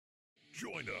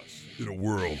Join us in a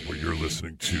world where you're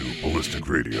listening to Ballistic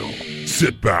Radio.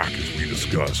 Sit back as we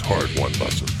discuss hard-won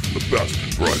lessons from the best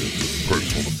and brightest of the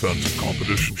personal defense and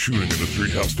competition shooting industry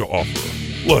has to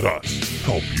offer. Let us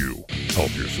help you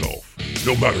help yourself,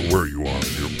 no matter where you are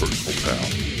in your personal path.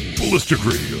 Ballistic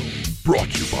Radio, brought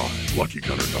to you by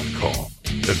LuckyGunner.com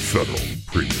and Federal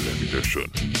Premium Ammunition.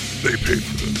 They paid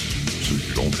for this, so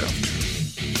you don't have to.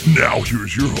 Now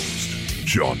here's your host,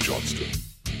 John Johnston.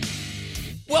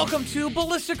 Welcome to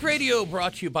Ballistic Radio,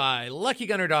 brought to you by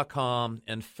LuckyGunner.com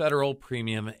and Federal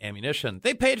Premium Ammunition.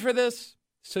 They paid for this,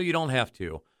 so you don't have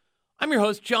to. I'm your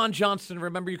host, John Johnston.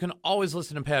 Remember, you can always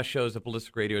listen to past shows at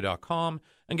BallisticRadio.com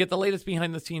and get the latest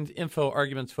behind-the-scenes info,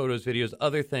 arguments, photos, videos,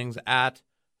 other things at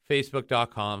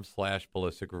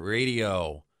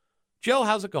Facebook.com/BallisticRadio. Joe,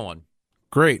 how's it going?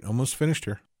 Great. Almost finished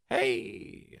here.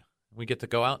 Hey, we get to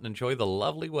go out and enjoy the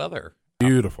lovely weather.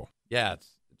 Beautiful. Yeah,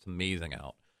 it's amazing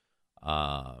out.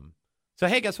 So,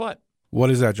 hey, guess what?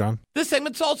 What is that, John? This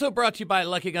segment's also brought to you by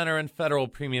Lucky Gunner and Federal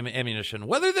Premium Ammunition.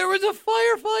 Whether there was a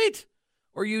firefight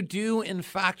or you do, in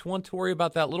fact, want to worry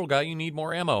about that little guy, you need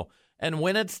more ammo. And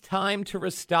when it's time to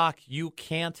restock, you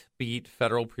can't beat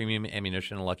Federal Premium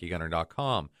Ammunition and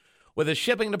LuckyGunner.com. With a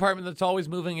shipping department that's always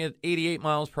moving at 88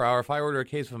 miles per hour, if I order a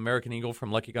case of American Eagle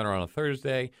from Lucky Gunner on a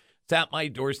Thursday, it's at my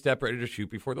doorstep ready to shoot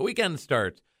before the weekend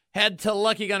starts. Head to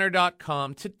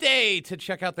LuckyGunner.com today to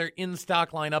check out their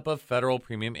in-stock lineup of Federal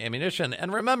Premium Ammunition.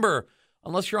 And remember,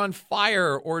 unless you're on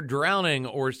fire or drowning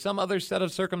or some other set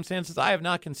of circumstances I have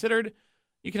not considered,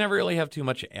 you can never really have too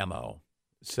much ammo.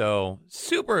 So,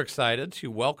 super excited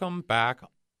to welcome back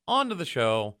onto the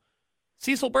show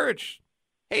Cecil Birch.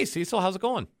 Hey, Cecil, how's it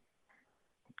going?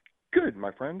 Good,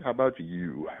 my friend. How about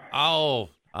you?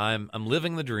 Oh, I'm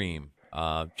living the dream.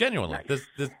 Genuinely, Nice.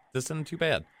 this isn't too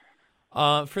bad.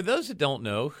 For those that don't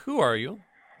know, who are you?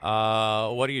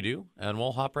 What do you do? And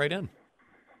we'll hop right in.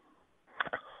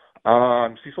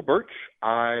 I'm Cecil Birch.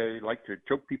 I like to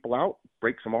choke people out,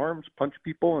 break some arms, punch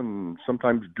people, and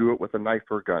sometimes do it with a knife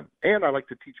or a gun. And I like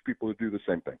to teach people to do the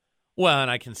same thing. Well, and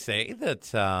I can say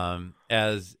that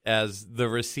as the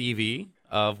receivee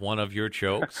of one of your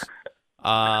chokes,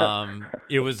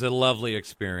 it was a lovely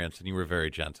experience, and you were very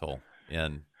gentle.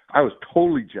 And I was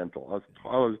totally gentle.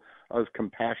 I was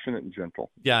compassionate and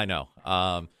gentle. yeah, I know.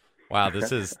 Wow,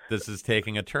 this is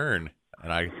taking a turn,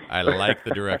 and I like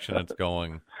the direction it's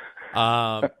going.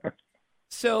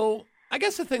 So I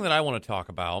guess the thing that I want to talk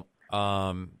about,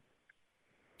 and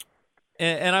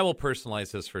I will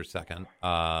personalize this for a second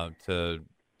to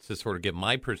sort of get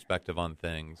my perspective on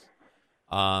things,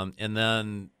 and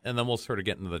then we'll sort of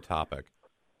get into the topic.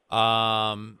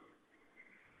 So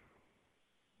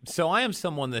I am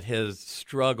someone that has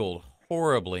struggled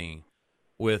horribly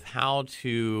with how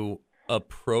to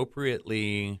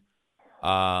appropriately,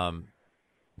 I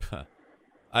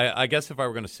guess if I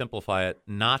were going to simplify it,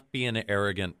 not be an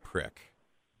arrogant prick.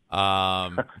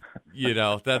 That's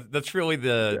really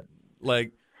that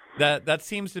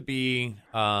seems to be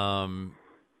something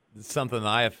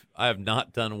that I have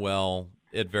not done well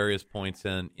at various points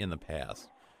in the past.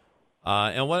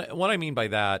 And what I mean by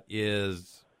that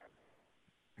is,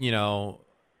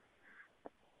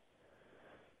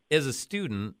 as a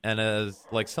student and as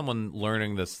like someone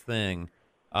learning this thing,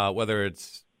 whether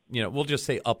it's, we'll just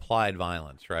say applied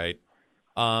violence, right?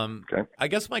 Okay. I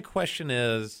guess my question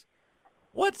is,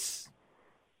 what's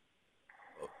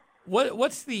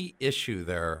the issue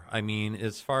there? I mean,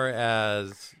 as far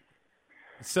as,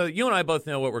 so you and I both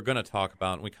know what we're going to talk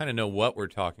about, and we kind of know what we're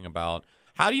talking about.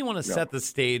 How do you want to set the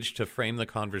stage to frame the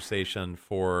conversation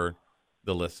for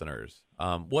the listeners?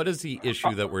 What is the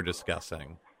issue that we're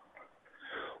discussing?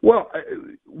 Well,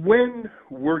 when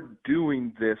we're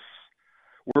doing this,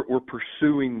 we're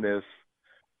pursuing this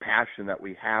passion that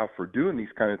we have for doing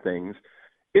these kind of things.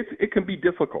 It can be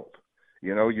difficult.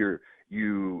 You're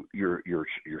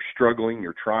struggling,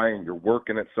 you're trying, you're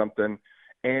working at something,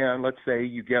 and let's say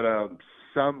you get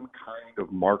some kind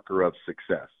of marker of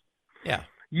success. Yeah.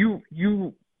 You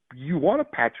want to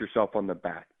pat yourself on the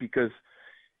back because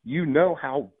you know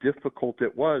how difficult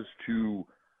it was to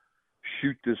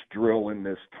shoot this drill in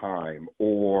this time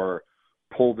or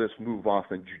pull this move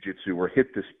off in jiu-jitsu or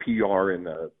hit this PR in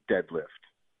a deadlift.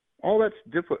 All that's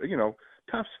difficult,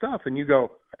 tough stuff. And you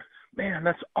go, man,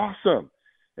 that's awesome.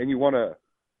 And you want to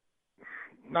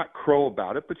not crow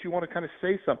about it, but you want to kind of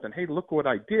say something. Hey, look what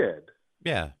I did.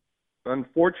 Yeah.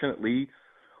 Unfortunately,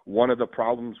 one of the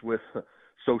problems with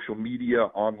social media,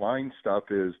 online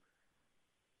stuff is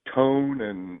tone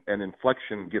and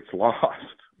inflection gets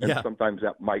lost. And sometimes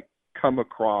that might come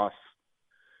across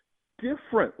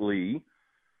differently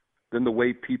than the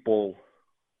way people,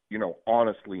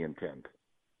 honestly intend.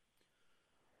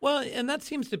 Well, and that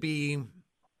seems to be,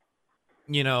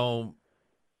 you know,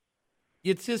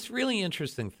 it's this really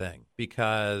interesting thing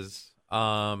because,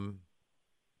 and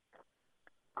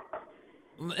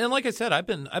like I said, I've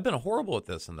been horrible at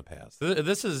this in the past.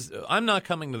 I'm not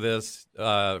coming to this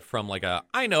from like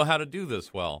I know how to do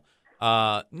this well.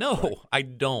 No, I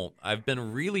don't. I've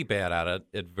been really bad at it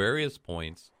at various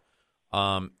points.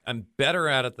 I'm better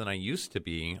at it than I used to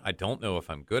be. I don't know if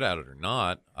I'm good at it or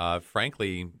not.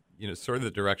 Frankly, sort of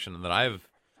the direction that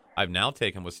I've now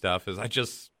taken with stuff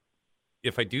is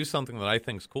if I do something that I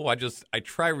think's cool, I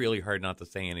try really hard not to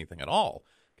say anything at all,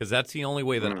 because that's the only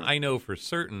way that I know for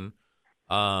certain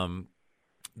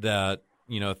that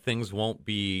things won't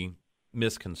be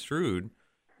misconstrued.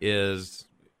 Is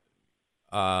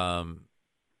I'm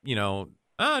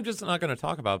just not going to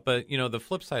talk about. But the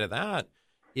flip side of that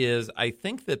is I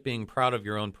think that being proud of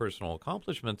your own personal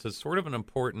accomplishments is sort of an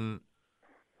important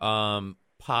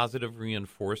positive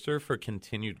reinforcer for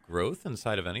continued growth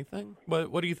inside of anything.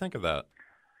 What do you think of that?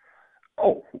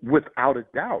 Oh, without a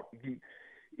doubt.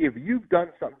 If you've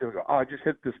done something to go, I just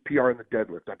hit this PR in the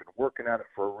deadlift, I've been working at it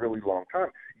for a really long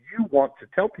time, you want to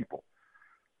tell people.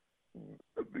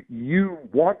 You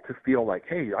want to feel like,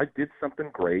 hey, I did something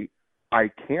great, I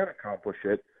can accomplish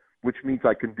it, which means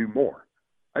I can do more.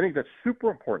 I think that's super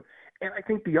important. And I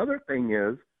think the other thing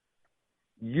is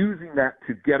using that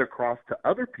to get across to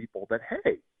other people that,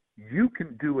 hey, you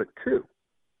can do it too.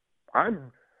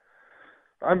 I'm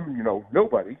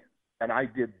nobody, and I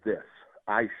did this.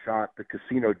 I shot the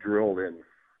casino drill in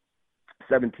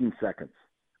 17 seconds.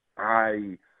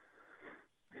 I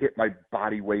hit my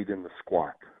body weight in the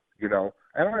squat, and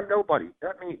I'm nobody.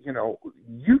 That means,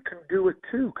 you can do it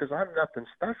too, because I'm nothing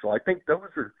special. I think those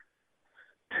are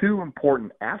two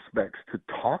important aspects to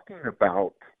talking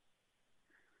about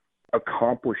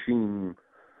accomplishing,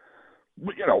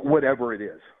 whatever it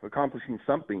is, accomplishing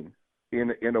something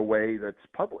in a way that's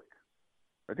public.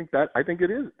 I think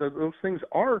it is. Those things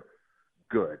are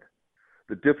good.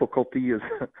 The difficulty is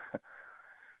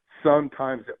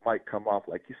sometimes it might come off,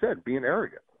 like you said, being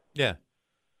arrogant. Yeah.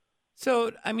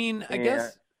 So, I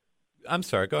guess, I'm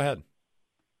sorry, go ahead.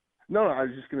 No, I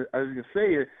was gonna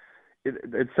say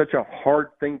it's such a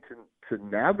hard thing to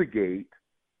navigate,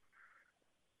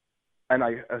 and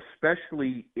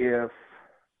especially if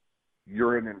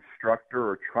you're an instructor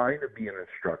or trying to be an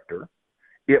instructor,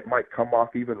 it might come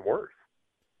off even worse,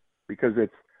 because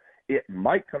it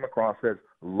might come across as,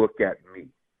 look at me.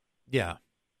 Yeah.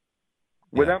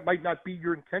 Well, that might not be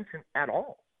your intention at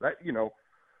all. That,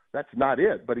 that's not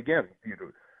it. But again,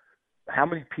 how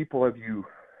many people have you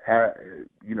had,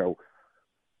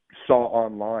 saw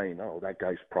online, oh, that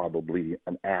guy's probably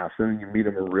an ass, and then you meet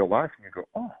him in real life and you go,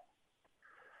 oh,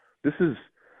 this is,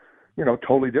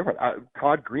 totally different.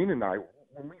 Todd Green and I,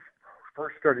 when we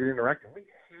first started interacting, we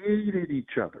hated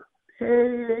each other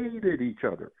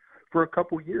for a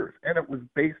couple years, and it was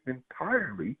based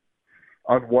entirely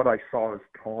on what I saw as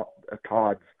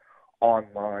Todd's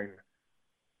online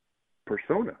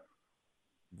persona.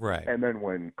 Right. And then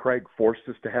when Craig forced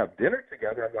us to have dinner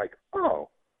together, I'm like, oh,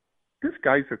 this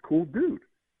guy's a cool dude.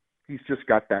 He's just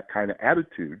got that kind of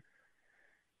attitude.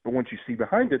 But once you see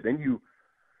behind it, then you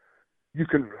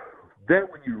can, then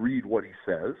when you read what he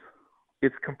says,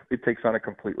 it takes on a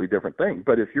completely different thing.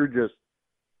 But if you're just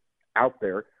out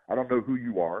there, I don't know who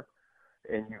you are,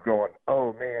 and you're going,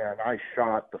 oh man, I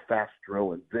shot the fast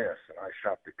drill in this, and I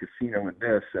shot the casino in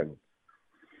this, and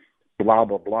blah,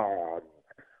 blah, blah. And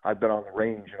I've been on the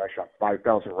range and I shot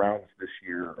 5,000 rounds this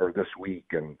year or this week,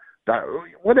 and that,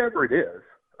 whatever it is,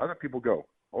 other people go,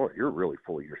 oh, you're really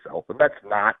full of yourself. And that's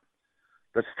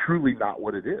truly not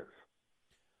what it is.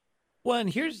 Well,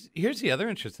 and here's the other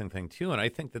interesting thing too, and I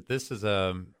think that this is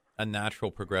a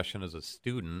natural progression as a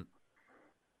student.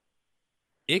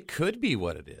 It could be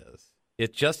what it is.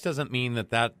 It just doesn't mean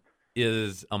that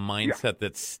is a mindset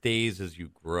that stays as you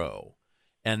grow.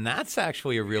 And that's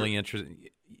actually a really interesting,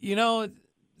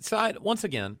 so once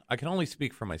again, I can only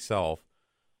speak for myself.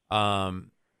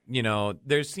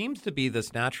 There seems to be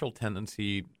this natural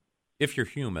tendency, if you're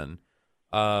human,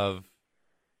 of,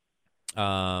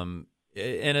 and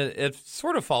it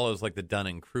sort of follows like the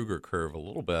Dunning-Kruger curve a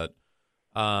little bit.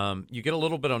 You get a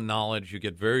little bit of knowledge, you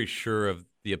get very sure of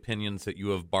the opinions that you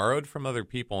have borrowed from other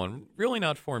people and really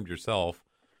not formed yourself.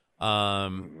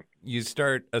 You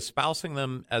start espousing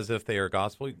them as if they are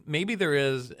gospel. Maybe there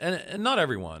is, and not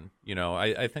everyone,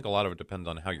 I think a lot of it depends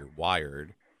on how you're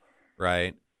wired,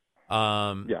 right?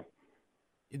 That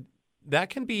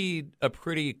can be a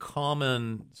pretty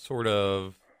common sort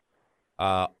of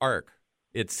arc,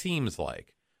 it seems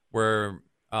like, where,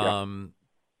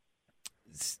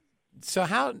 so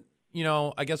how,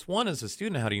 I guess one, as a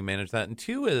student, how do you manage that? And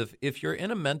two, if you're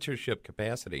in a mentorship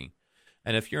capacity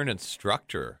and if you're an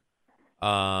instructor,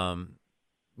 how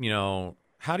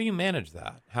do you manage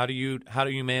that? How do you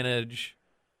manage,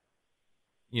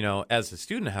 as a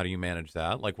student, how do you manage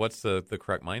that? Like, what's the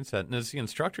correct mindset? And as the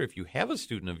instructor, if you have a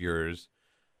student of yours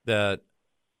that,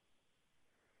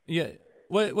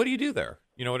 what do you do there?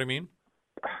 You know what I mean?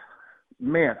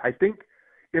 Man, I think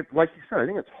like you said, I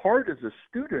think it's hard as a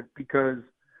student because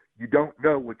you don't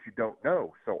know what you don't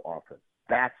know so often.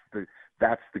 That's the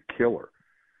killer.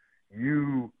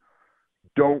 You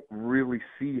don't really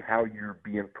see how you're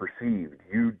being perceived.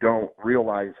 You don't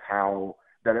realize how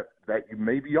that you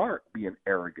maybe aren't being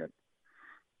arrogant.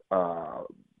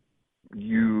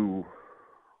 You're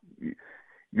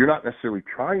not necessarily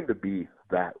trying to be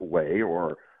that way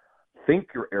or think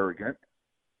you're arrogant,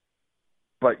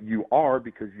 but you are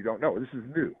because you don't know. This is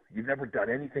new. You've never done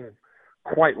anything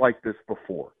quite like this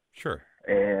before. Sure.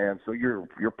 And so you're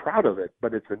proud of it,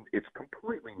 but it's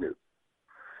completely new.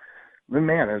 And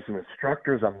man, as an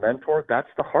instructor, as a mentor, that's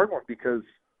the hard one because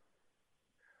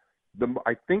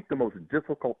I think the most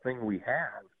difficult thing we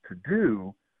have to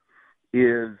do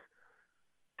is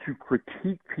to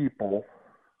critique people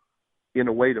in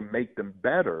a way to make them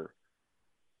better,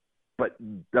 but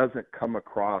doesn't come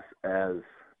across as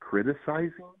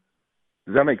criticizing.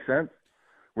 Does that make sense?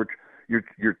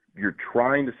 You're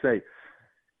trying to say,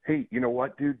 hey, you know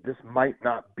what, dude, this might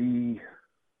not be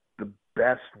the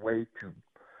best way to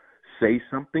say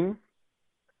something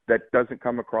that doesn't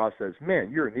come across as,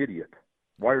 man, you're an idiot.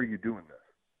 Why are you doing this?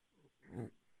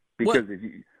 Because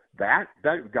that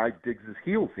guy digs his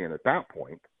heels in at that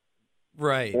point.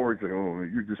 Right. Or he's like, oh,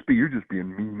 you're just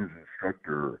being mean as an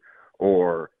instructor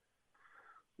or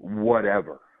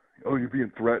whatever. Oh, you're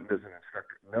being threatened as an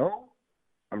instructor. No,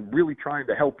 I'm really trying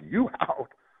to help you out.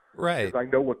 Right. Because I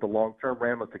know what the long-term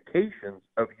ramifications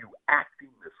of you acting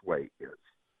this way is.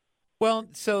 Well,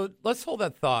 so let's hold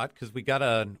that thought because we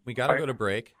gotta go to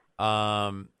break.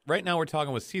 Right now we're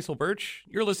talking with Cecil Birch.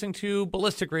 You're listening to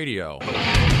Ballistic Radio.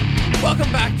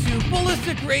 Welcome back to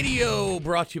Ballistic Radio,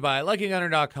 brought to you by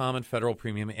LuckyGunner.com and Federal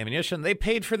Premium Ammunition. They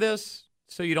paid for this,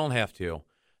 so you don't have to.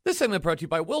 This segment brought to you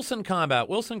by Wilson Combat.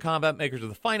 Wilson Combat, makers of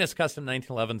the finest custom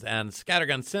 1911s and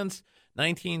scatterguns since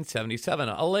 1977.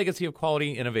 A legacy of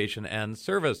quality, innovation, and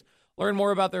service. Learn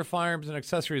more about their firearms and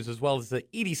accessories as well as the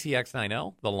EDC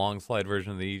X9L, the long slide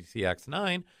version of the EDC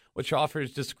X9, which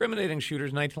offers discriminating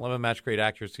shooters 1911 match-grade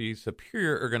accuracy,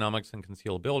 superior ergonomics, and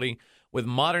concealability with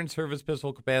modern service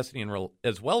pistol capacity and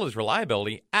as well as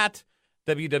reliability at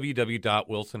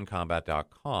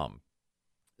www.wilsoncombat.com.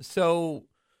 So,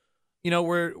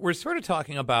 we're sort of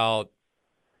talking about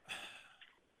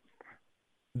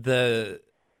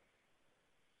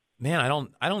I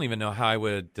don't even know how I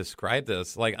would describe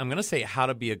this. Like, I'm going to say how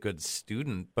to be a good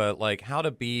student, but like how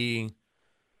to be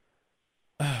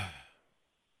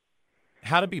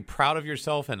proud of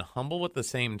yourself and humble at the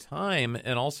same time,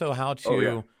 and also how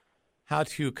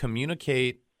to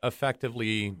communicate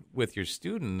effectively with your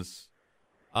students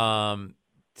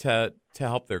to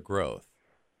help their growth,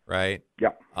 right?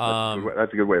 Yeah,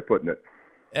 that's a good way of putting it.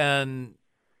 And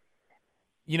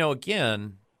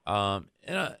again,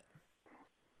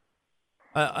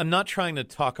 I'm not trying to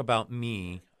talk about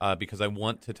me because I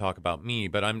want to talk about me,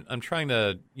 but I'm trying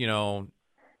to,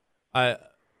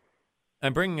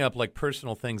 I'm bringing up like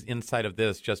personal things inside of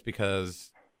this just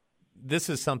because this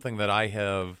is something that I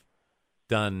have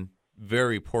done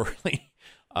very poorly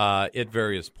at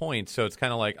various points. So it's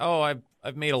kind of like, oh,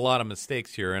 I've made a lot of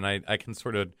mistakes here, and I can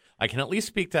at least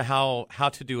speak to how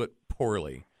to do it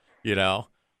poorly,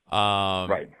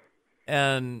 right.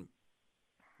 And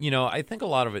I think a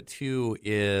lot of it too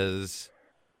is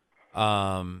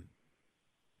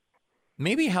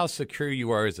maybe how secure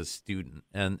you are as a student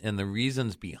and the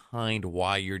reasons behind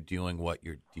why you're doing what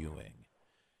you're doing.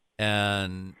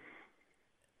 And,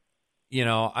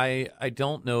 I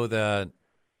don't know that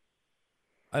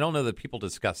people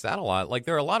discuss that a lot. Like,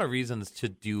 there are a lot of reasons to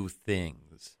do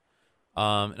things.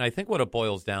 And I think what it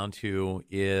boils down to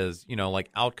is, like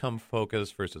outcome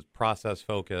focus versus process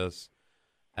focus.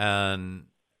 And,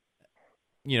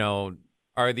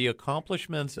 are the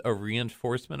accomplishments a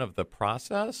reinforcement of the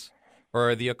process, or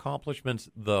are the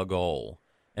accomplishments the goal?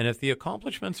 And if the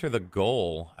accomplishments are the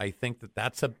goal, I think that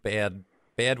that's a bad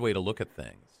way to look at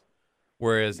things.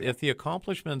 Whereas if the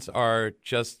accomplishments are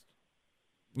just,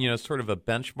 sort of a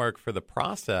benchmark for the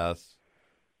process,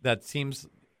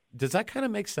 does that kind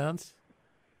of make sense?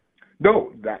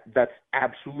 No, that's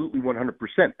absolutely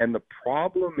 100%. And the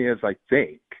problem is, I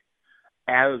think,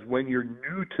 as when you're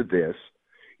new to this,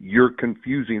 you're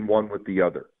confusing one with the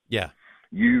other. Yeah.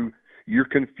 You you're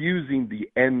confusing the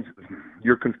end.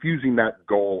 You're confusing that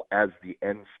goal as the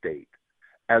end state,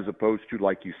 as opposed to,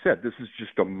 like you said, this is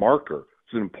just a marker.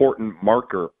 It's an important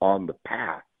marker on the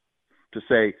path to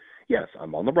say, yes,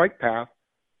 I'm on the right path.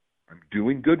 I'm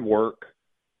doing good work.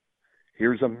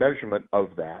 Here's a measurement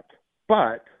of that.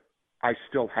 But I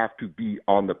still have to be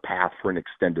on the path for an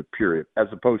extended period, as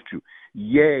opposed to,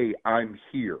 yay, I'm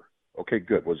here. Okay,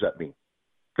 good. What does that mean?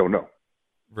 Don't know.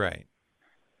 Right.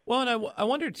 Well, and I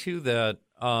wonder, too, that,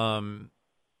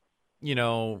 you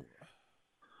know,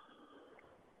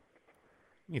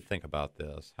 let me think about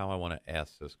this, how I want to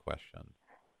ask this question.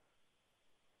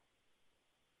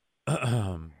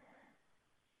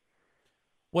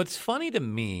 What's funny to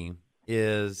me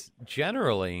is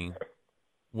generally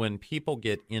when people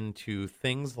get into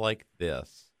things like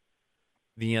this,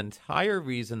 the entire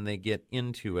reason they get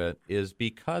into it is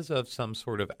because of some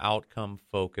sort of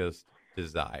outcome-focused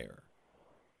desire.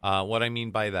 What I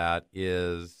mean by that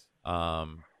is,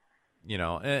 you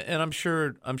know, and I'm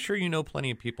sure you know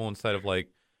plenty of people inside of like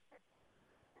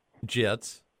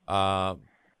JITS.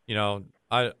 You know,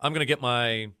 I'm going to get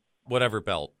my whatever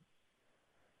belt.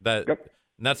 Yep.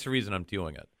 And that's the reason I'm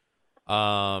doing it.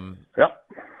 Yep.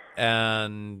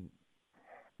 And,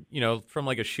 you know, from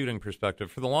like a shooting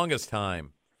perspective, for the longest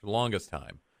time,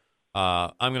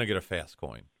 I'm going to get a fast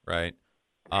coin, right?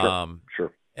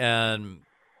 Sure. And,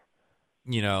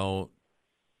 you know,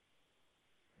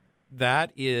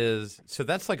 that's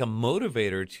like a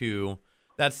motivator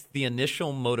that's the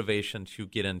initial motivation to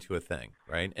get into a thing,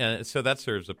 right? And so that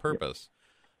serves a purpose.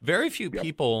 Yep. Very few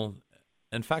people,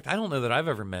 in fact, I don't know that I've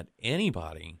ever met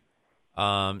anybody,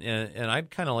 and I'd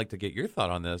kind of like to get your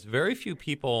thought on this. Very few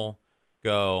people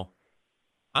go,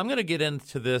 I'm going to get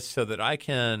into this so that I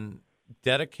can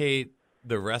dedicate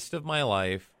the rest of my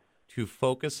life to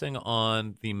focusing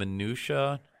on the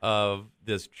minutia of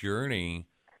this journey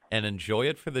and enjoy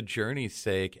it for the journey's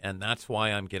sake, and that's why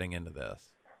I'm getting into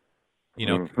this. You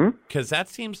know, because that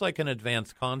seems like an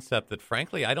advanced concept that,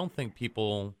 frankly, I don't think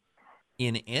people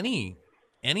in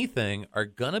anything are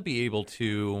going to be able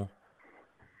to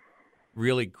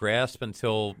really grasp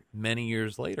until many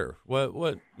years later.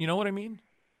 What you know what I mean?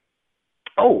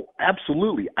 Oh,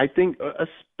 absolutely. I think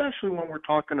especially when we're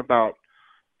talking about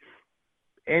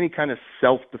any kind of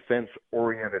self-defense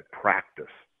oriented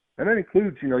practice, and that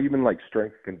includes, you know, even like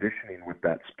strength conditioning with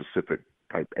that specific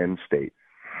type end state,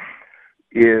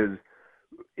 is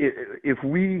if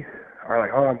we are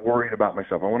like, oh, I'm worried about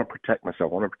myself, I want to protect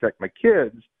myself, I want to protect my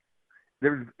kids,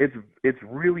 it's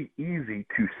really easy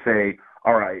to say,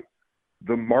 all right,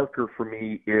 the marker for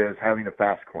me is having a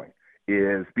fast coin,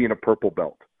 is being a purple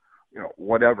belt, you know,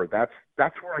 whatever. That's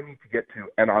where I need to get to,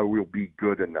 and I will be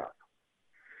good enough.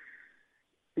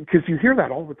 Because you hear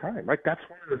that all the time, right? That's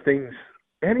one of the things.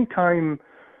 Anytime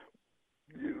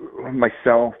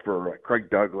myself or Craig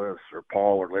Douglas or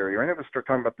Paul or Larry or any of us start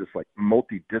talking about this like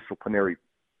multidisciplinary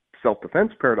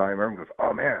self-defense paradigm, everyone goes,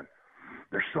 "Oh man,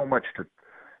 there's so much to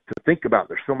think about.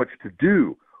 There's so much to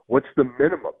do. What's the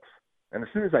minimums?" And as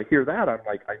soon as I hear that, I'm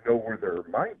like, I know where their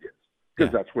mind is,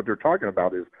 because that's what they're talking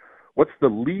about is what's the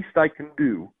least I can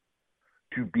do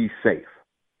to be safe.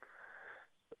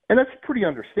 And that's pretty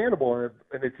understandable,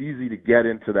 and it's easy to get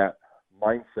into that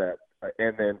mindset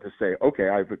and then to say, okay,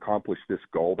 I've accomplished this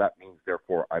goal. That means,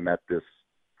 therefore, I'm at this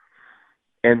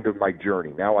end of my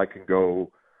journey. Now I can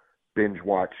go binge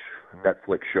watch a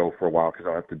Netflix show for a while because I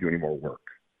don't have to do any more work.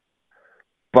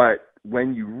 But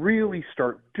when you really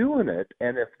start doing it,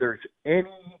 and if there's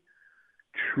any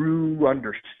true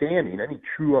understanding, any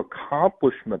true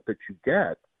accomplishment that you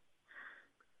get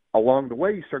along the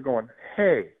way, you start going,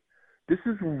 hey, this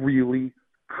is really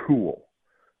cool.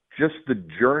 Just the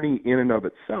journey in and of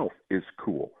itself is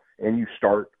cool. And you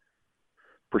start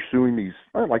pursuing these,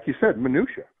 like you said,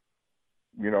 minutia.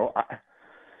 You know,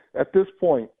 at this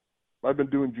point, I've been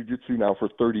doing jiu-jitsu now for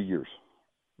 30 years.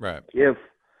 Right.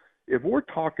 If we're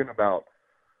talking about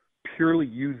purely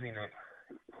using it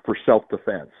for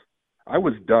self-defense, I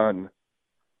was done,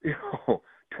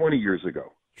 20 years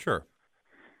ago. Sure.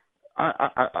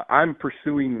 I'm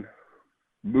pursuing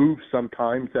moves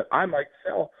sometimes that I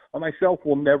myself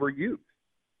will never use,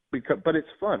 but it's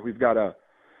fun. We've got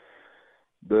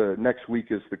the next week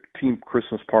is the team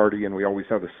Christmas party, and we always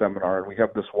have a seminar, and we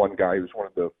have this one guy who's one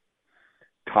of the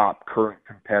top current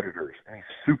competitors, and he's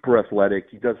super athletic.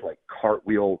 He does like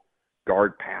cartwheel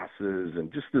guard passes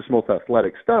and just this most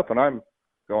athletic stuff, and I'm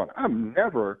going, I'm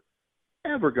never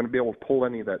ever going to be able to pull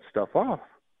any of that stuff off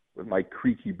with my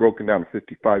creaky, broken down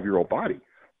 55-year-old body.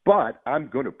 But I'm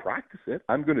going to practice it.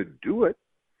 I'm going to do it.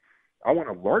 I want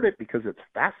to learn it because it's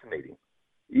fascinating,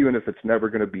 even if it's never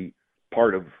going to be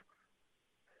part of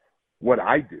what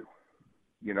I do.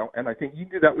 and I think you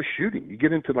do that with shooting. You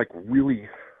get into like really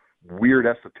weird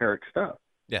esoteric stuff.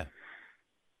 Yeah.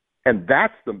 And and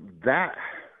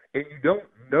you don't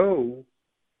know,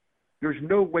 there's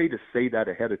no way to say that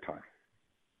ahead of time.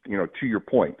 To your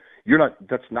point,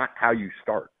 that's not how you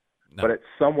start. No. But it's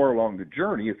somewhere along the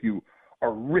journey, if you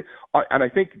are, and I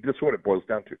think that's what it boils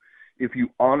down to. If you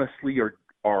honestly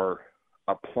are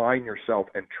applying yourself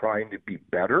and trying to be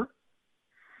better,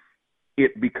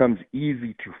 it becomes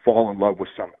easy to fall in love with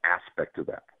some aspect of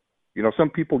that. Some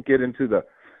people get into the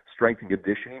strength and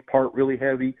conditioning part really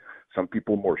heavy. Some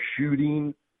people more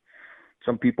shooting.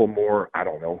 Some people more, I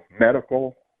don't know,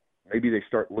 medical. Maybe they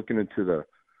start looking into the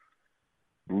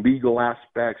legal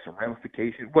aspects and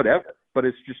ramifications, whatever. But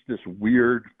it's just this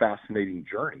weird, fascinating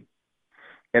journey.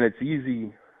 And it's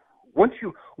easy. Once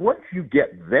you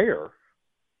get there,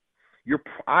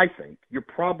 I think you're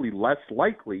probably less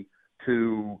likely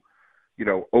to,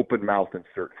 open mouth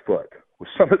insert foot with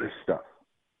some of this stuff.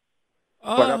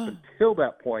 But up until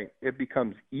that point, it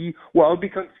becomes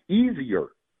easier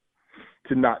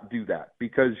to not do that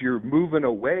because you're moving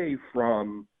away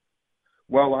from,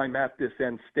 I'm at this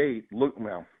end state.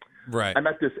 Right. I'm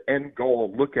at this end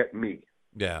goal. Look at me.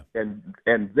 Yeah. And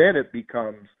then it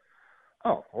becomes,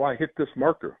 I hit this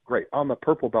marker. Great. I'm a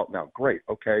purple belt now. Great.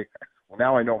 Okay. Well,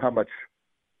 now I know how much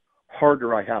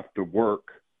harder I have to work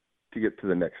to get to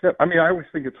the next step. I mean, I always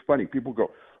think it's funny. People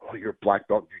go, you're a black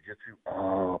belt in jiu-jitsu.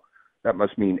 Oh, that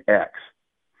must mean X.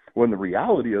 When the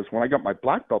reality is, when I got my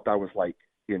black belt, I was like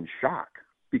in shock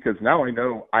because now I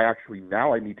know I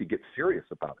need to get serious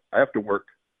about it. I had to work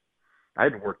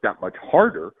that much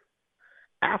harder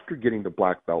after getting the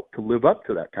black belt to live up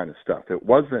to that kind of stuff. It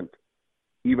wasn't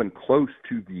even close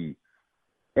to the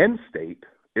end state.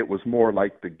 It was more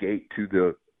like the gate to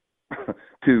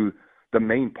the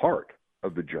main part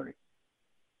of the journey.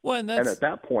 Well, and at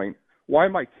that point, why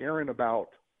am I caring about,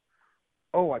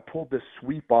 I pulled this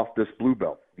sweep off this blue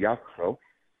belt? Yeah, so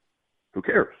who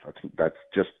cares? That's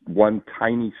just one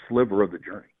tiny sliver of the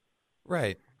journey.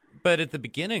 Right. But at the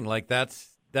beginning, like that's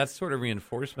sort of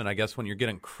reinforcement, I guess, when you're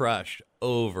getting crushed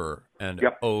over and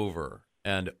over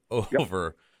and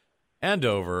over and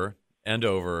over and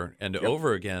over and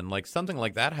over again. Like something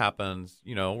like that happens,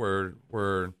 where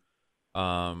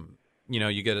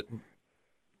you get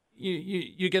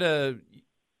you get a,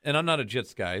 and I'm not a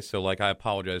jits guy, so like I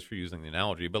apologize for using the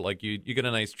analogy, but like you get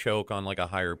a nice choke on like a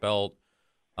higher belt,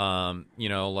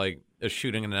 like a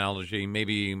shooting analogy.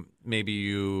 Maybe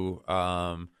you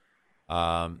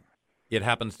it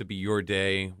happens to be your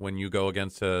day when you go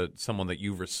against someone that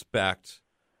you respect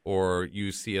or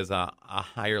you see as a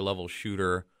higher level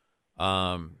shooter,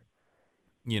 like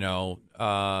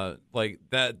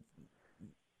that.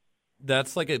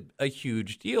 That's like a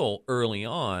huge deal early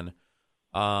on.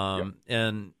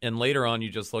 And later on you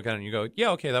just look at it and you go,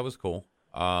 yeah, okay, that was cool.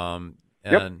 And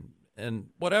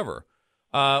whatever.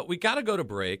 We got to go to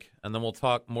break and then we'll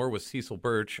talk more with Cecil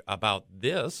Birch about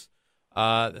this.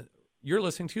 You're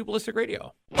listening to Ballistic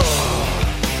Radio.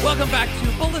 Welcome back to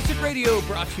Ballistic Radio,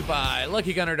 brought to you by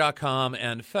LuckyGunner.com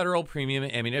and Federal Premium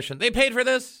Ammunition. They paid for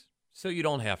this, so you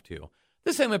don't have to.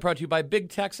 This segment brought to you by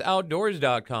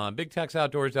BigTexOutdoors.com.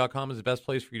 BigTexOutdoors.com is the best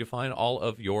place for you to find all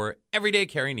of your everyday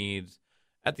carry needs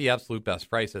at the absolute best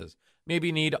prices. Maybe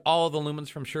you need all of the lumens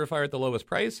from Surefire at the lowest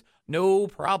price? No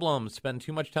problem. Spend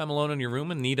too much time alone in your room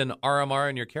and need an RMR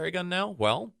in your carry gun now?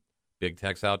 Well,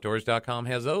 BigTexOutdoors.com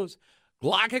has those.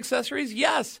 Glock accessories?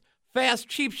 Yes. Fast,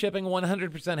 cheap shipping,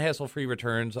 100% hassle-free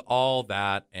returns, all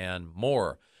that and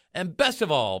more. And best of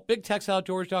all,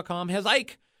 BigTexOutdoors.com has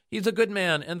Ike. He's a good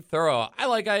man and thorough. I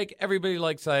like Ike. Everybody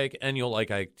likes Ike, and you'll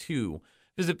like Ike too.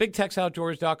 Visit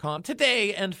BigTexOutdoors.com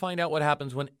today and find out what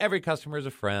happens when every customer is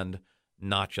a friend,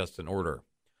 not just an order.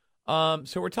 So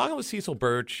we're talking with Cecil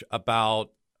Birch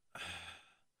about,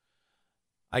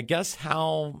 I guess,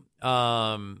 how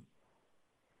to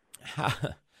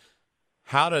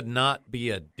not be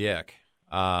a dick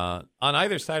on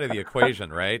either side of the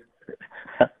equation, right?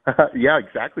 Yeah,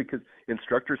 exactly, because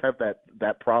instructors have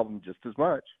that problem just as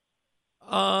much.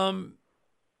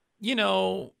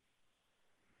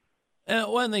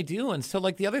 When they do, and so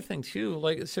like the other thing too,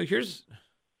 like so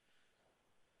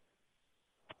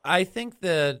I think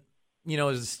that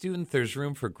as a student, there's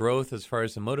room for growth as far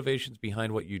as the motivations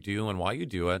behind what you do and why you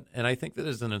do it, and I think that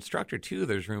as an instructor too,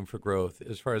 there's room for growth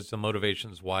as far as the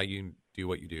motivations why you do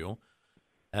what you do,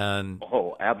 and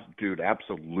dude,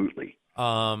 absolutely.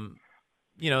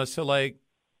 So like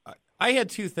I had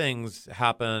two things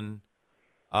happen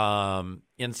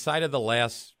inside of the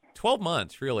last 12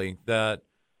 months, really, that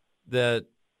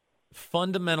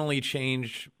fundamentally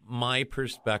changed my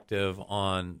perspective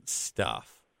on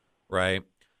stuff, right?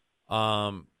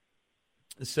 So,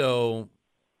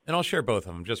 and I'll share both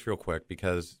of them just real quick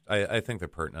because I think they're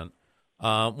pertinent.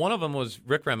 One of them was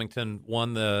Rick Remington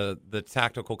won the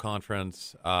tactical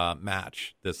conference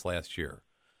match this last year.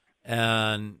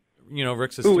 And,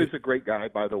 Rick's who is a great guy,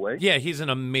 by the way. Yeah, he's an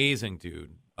amazing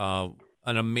dude, an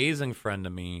amazing friend to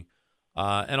me,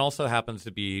 and also happens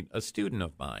to be a student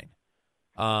of mine.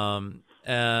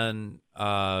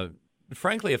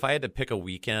 Frankly, if I had to pick a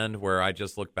weekend where I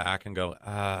just look back and go,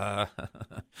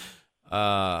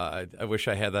 I wish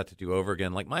I had that to do over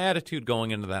again. Like, my attitude going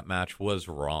into that match was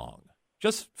wrong,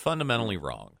 just fundamentally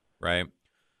wrong, right?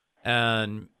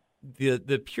 And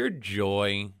the pure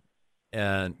joy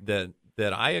and that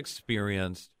I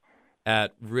experienced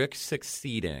at Rick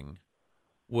succeeding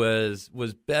was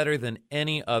better than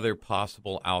any other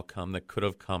possible outcome that could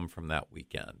have come from that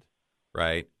weekend,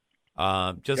 right?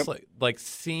 Like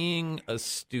seeing a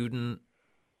student,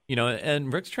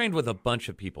 and Rick's trained with a bunch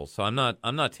of people, so I'm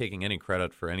not taking any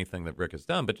credit for anything that Rick has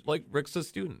done, but like Rick's a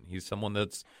student. He's someone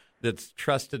that's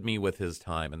trusted me with his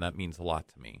time, and that means a lot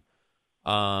to me.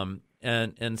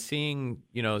 And seeing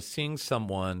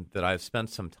someone that I've spent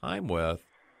some time with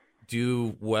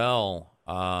do well,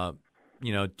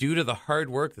 due to the hard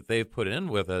work that they've put in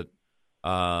with it,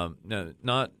 not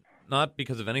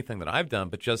because of anything that I've done,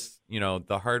 but just,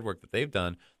 the hard work that they've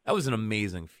done, that was an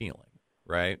amazing feeling,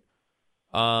 right?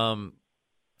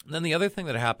 Then the other thing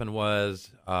that happened was,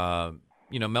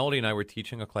 Melody and I were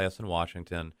teaching a class in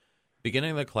Washington. Beginning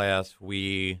of the class,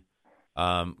 we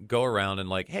go around and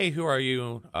like, hey, who are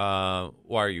you? Why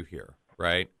are you here,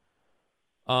 right?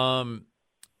 And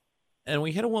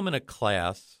we had a woman at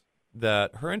class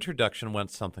that her introduction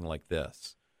went something like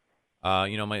this. My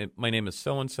name is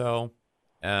so-and-so.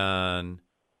 And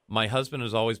my husband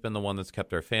has always been the one that's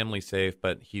kept our family safe,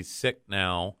 but he's sick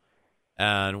now.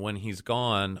 And when he's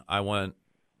gone, I want,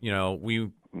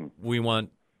 we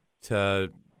want to,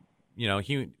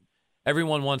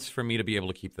 everyone wants for me to be able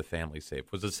to keep the family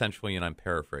safe, was essentially, and I'm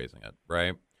paraphrasing it,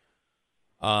 right?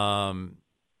 And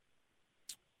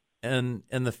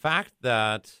the fact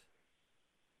that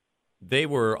they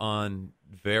were on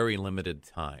very limited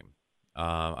time.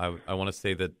 I want to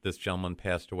say that this gentleman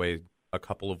passed away a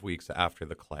couple of weeks after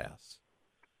the class,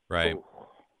 right? Oh.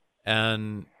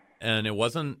 And it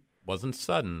wasn't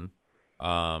sudden.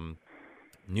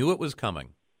 Knew it was coming,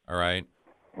 all right?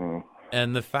 Mm.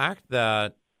 And the fact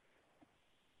that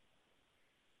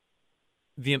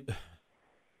I'm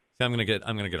gonna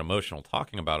get emotional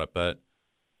talking about it, but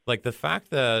like the fact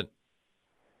that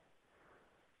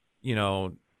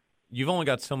you've only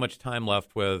got so much time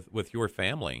left with your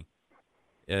family,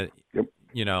 yep.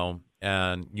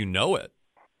 And it,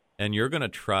 and you're going to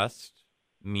trust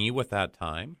me with that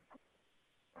time,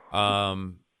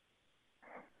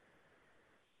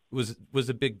 was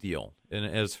a big deal. And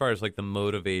as far as like the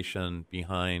motivation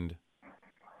behind,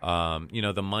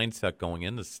 the mindset going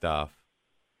into stuff,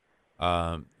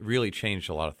 really changed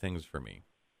a lot of things for me.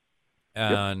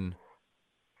 And,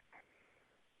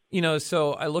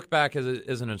 so I look back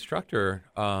as an instructor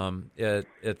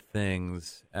at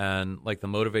things and like the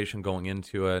motivation going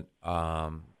into it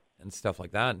and stuff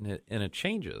like that. And it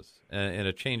changes. And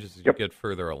it changes as you get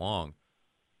further along.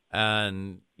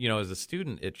 And, as a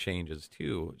student, it changes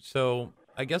too. So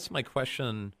I guess my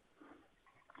question,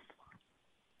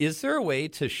 is there a way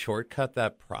to shortcut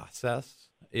that process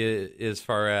as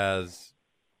far as,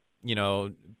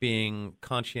 being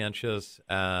conscientious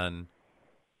and,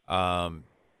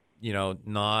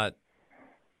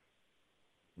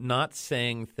 not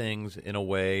saying things in a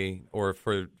way or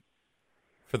for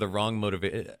the wrong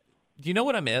motivation? Do you know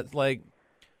what I meant? Like,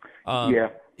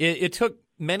 it took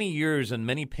many years and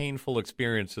many painful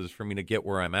experiences for me to get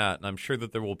where I'm at, and I'm sure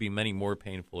that there will be many more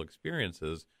painful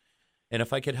experiences. And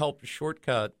if I could help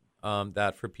shortcut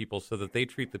that for people so that they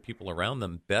treat the people around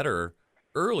them better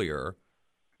earlier,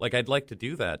 like I'd like to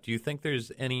do that. Do you think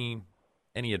there's any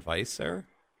advice there?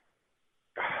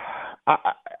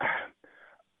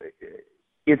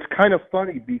 It's kind of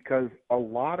funny because a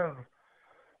lot of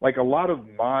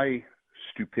my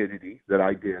stupidity that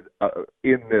I did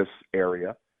in this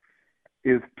area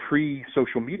is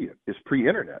pre-social media, is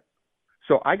pre-internet.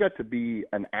 So I got to be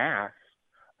an ass,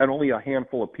 and only a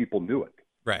handful of people knew it.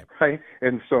 Right.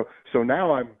 And so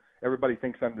now everybody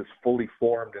thinks I'm this fully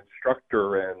formed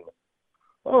instructor, and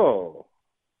oh,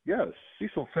 yes,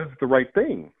 Cecil says the right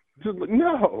thing.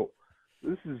 No,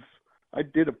 I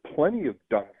did plenty of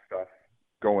dumb stuff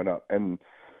going up, and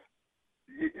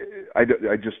I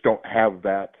just don't have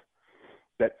that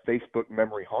Facebook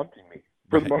memory haunting me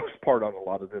for the most part on a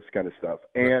lot of this kind of stuff.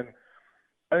 And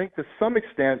I think to some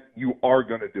extent you are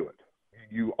going to do it.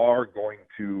 You are going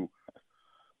to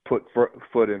put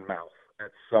foot in mouth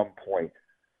at some point.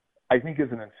 I think as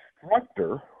an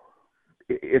instructor,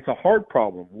 it's a hard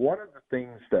problem. One of the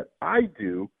things that I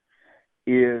do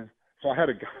is, so I had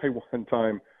a guy one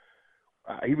time,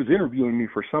 he was interviewing me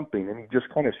for something, and he just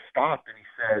kind of stopped and he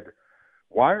said,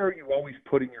 "Why are you always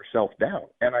putting yourself down?"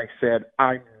 And I said,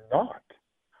 "I'm not.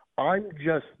 I'm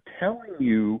just telling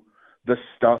you the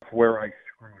stuff where I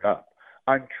screwed up.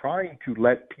 I'm trying to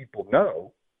let people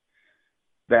know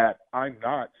that I'm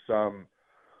not some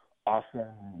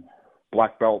awesome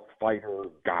black belt fighter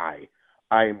guy.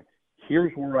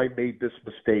 Here's where I made this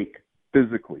mistake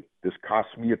physically. This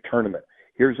cost me a tournament.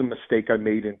 Here's a mistake I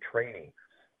made in training,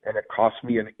 and it cost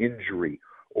me an injury,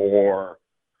 or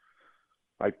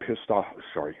I pissed off."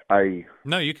 Sorry,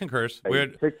 No, you can curse.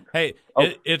 Hey,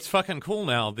 it's fucking cool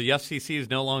now. The FCC is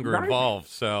no longer involved,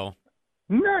 so.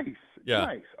 Nice.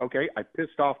 Okay, I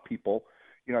pissed off people.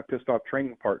 I pissed off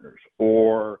training partners,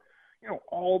 or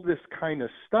all this kind of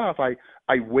stuff. I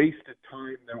wasted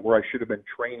time where I should have been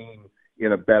training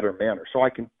in a better manner. So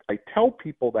I tell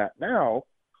people that now,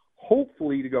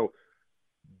 hopefully to go,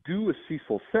 do as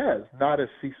Cecil says, not as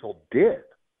Cecil did.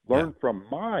 Learn from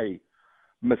my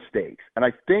mistakes. And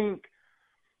I think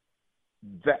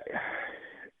that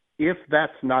if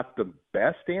that's not the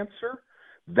best answer,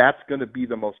 that's going to be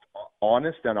the most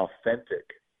honest and authentic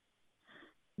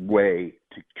way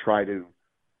to try to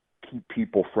keep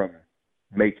people from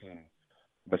making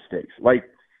mistakes. Like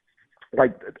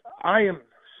I am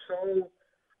so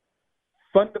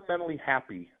fundamentally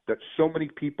happy that so many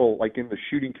people, like in the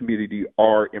shooting community,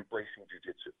 are embracing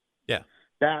jiu-jitsu. Yeah.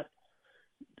 That,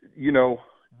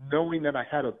 knowing that I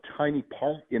had a tiny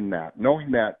part in that,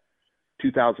 knowing that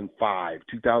 2005,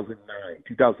 2009,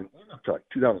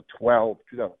 2012,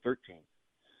 2013,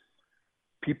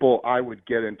 people, I would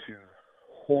get into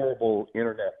horrible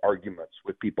internet arguments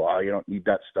with people. "Oh, you don't need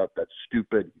that stuff. That's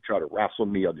stupid. You try to wrestle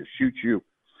me, I'll just shoot you."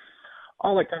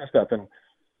 All that kind of stuff. And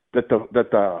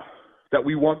that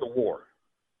we won the war,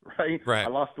 right? Right. I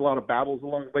lost a lot of battles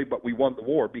along the way, but we won the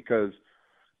war because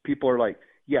people are like,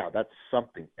 yeah, that's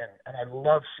something. And I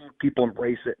love seeing people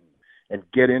embrace it and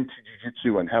get into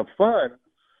jiu-jitsu and have fun.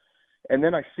 And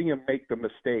then I see them make the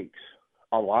mistakes,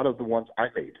 a lot of the ones I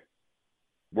made,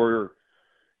 where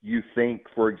you think,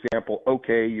 for example,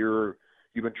 okay, you've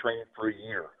been training for a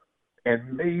year,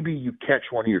 and maybe you catch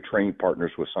one of your training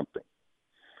partners with something.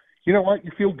 You know what?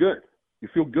 You feel good. You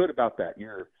feel good about that.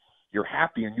 You're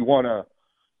happy, and you want to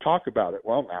talk about it.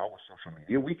 Well, now with social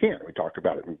media, we can. We talk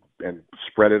about it and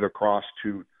spread it across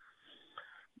to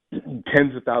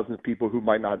tens of thousands of people who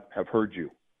might not have heard you,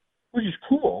 which is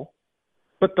cool.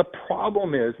 But the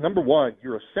problem is, number one,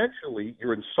 you're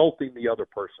insulting the other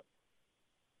person,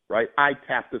 right? I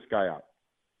tapped this guy out.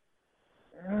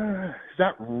 Is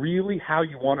that really how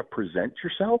you want to present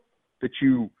yourself? That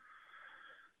you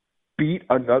beat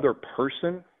another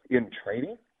person in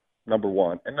training, number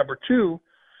one. And number two,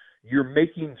 you're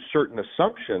making certain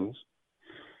assumptions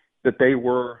that they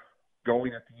were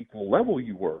going at the equal level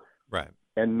you were. Right.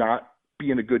 And not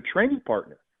being a good training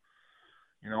partner.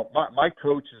 My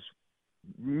coach is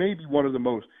maybe one of the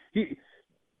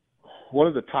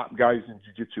top guys in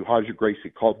jiu-jitsu, Haja Gracie,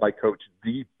 called my coach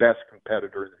the best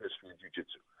competitor in the history of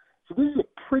jiu-jitsu. So this is a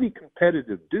pretty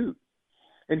competitive dude.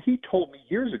 And he told me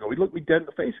years ago, he looked me dead in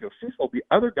the face and goes, "Cecil, the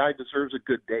other guy deserves a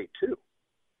good day too."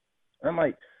 And I'm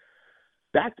like,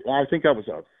 I think I was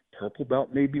a purple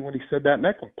belt maybe when he said that, and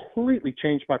that completely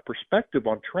changed my perspective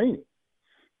on training.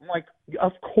 I'm like,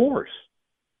 of course.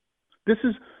 This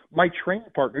is my training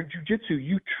partner in jiu-jitsu.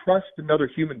 You trust another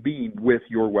human being with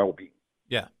your well-being.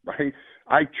 Yeah. Right?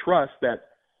 I trust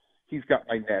that he's got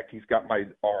my neck, he's got my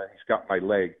arm, he's got my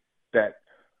leg, that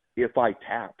if I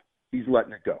tap, he's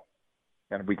letting it go,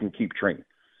 and we can keep training.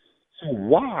 So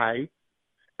why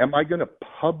am I going to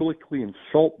publicly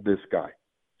insult this guy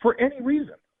for any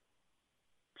reason?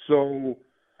 So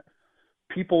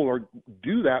people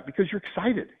do that because you're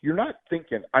excited. You're not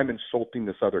thinking, I'm insulting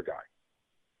this other guy.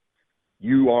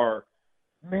 You are,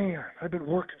 man, I've been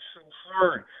working so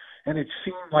hard, and it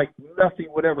seemed like nothing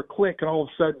would ever click, and all of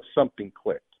a sudden something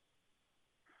clicked.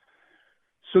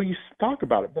 So you talk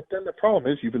about it, but then the problem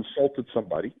is you've insulted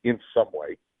somebody in some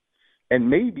way, and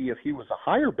maybe if he was a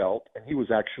higher belt and he was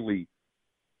actually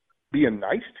being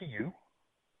nice to you,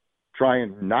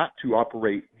 trying not to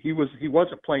operate, he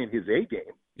wasn't playing his A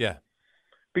game. Yeah.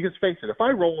 Because face it, if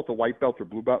I roll with a white belt or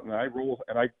blue belt and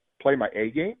I play my A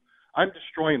game, I'm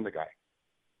destroying the guy.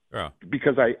 Yeah.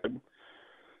 Because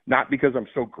not because I'm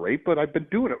so great, but I've been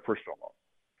doing it for so long.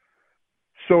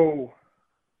 So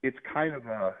it's kind of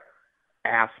a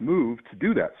ass move to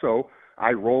do that. So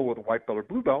I roll with a white belt or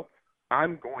blue belt.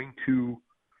 I'm going to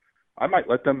I might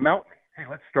let them mount me. Hey,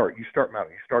 let's start. You start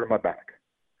mounting. You start on my back.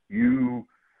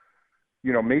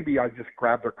 Maybe I just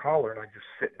grab their collar and I just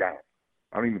sit down.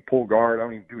 I don't even pull guard. I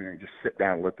don't even do anything. Just sit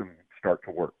down and let them start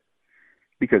to work.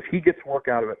 Because he gets work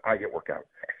out of it, I get work out of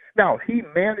it. Now, he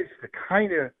managed to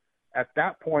kind of, at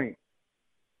that point,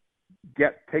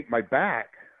 take my back.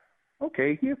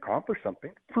 Okay, he accomplished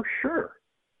something, for sure.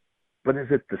 But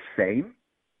is it the same?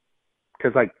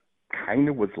 Because I kind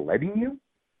of was letting you?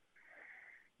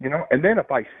 And then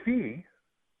if I see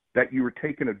that you were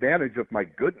taking advantage of my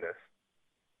goodness,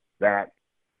 that,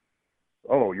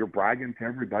 you're bragging to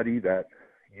everybody that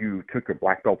you took a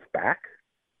black belt's back,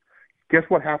 guess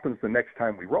what happens the next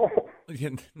time we roll?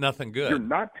 Nothing good. You're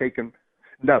not taking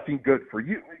nothing good for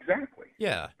you. Exactly.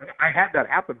 Yeah. I had that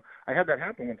happen.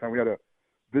 One time. We had a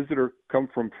visitor come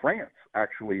from France,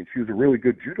 actually, and she was a really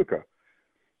good judoka.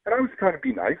 And I was trying to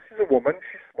be nice. She's a woman.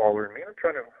 She's smaller than me. I'm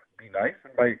trying to be nice.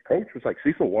 And my coach was like,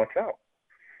 Cecil, watch out.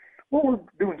 Well, we're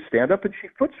doing stand-up, and she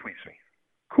foot sweeps me.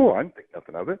 Cool. I didn't think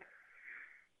nothing of it.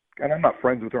 And I'm not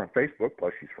friends with her on Facebook,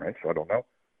 plus she's French, so I don't know.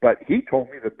 But he told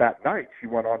me that night she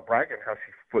went on bragging how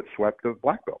she foot swept a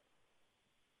black belt.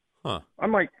 Huh.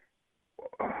 I'm like,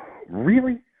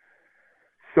 really?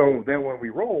 So then when we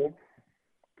rolled,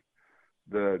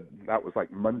 that was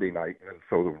like Monday night, and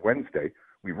so the Wednesday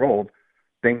we rolled,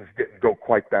 things didn't go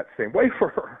quite that same way for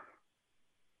her.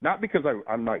 Not because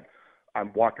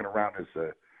I'm walking around as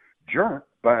a jerk,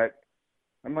 but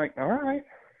I'm like, all right.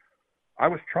 I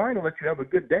was trying to let you have a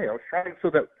good day. I was trying so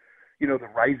that, the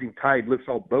rising tide lifts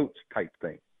all boats type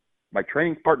thing. My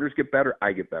training partners get better,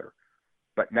 I get better.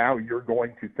 But now you're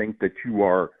going to think that you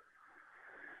are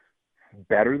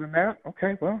better than that?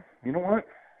 Okay, well, you know what?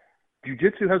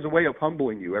 Jiu-jitsu has a way of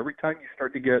humbling you every time you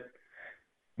start to get a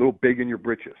little big in your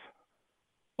britches.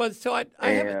 Well, so I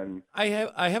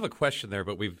have a question there,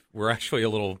 but we're actually a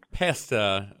little past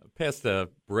the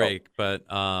break, but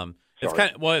it's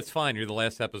it's fine. You're the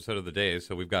last episode of the day,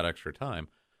 so we've got extra time.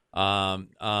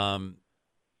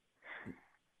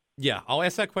 Yeah, I'll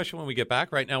ask that question when we get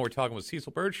back. Right now, we're talking with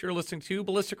Cecil Birch. You're listening to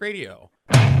Ballistic Radio.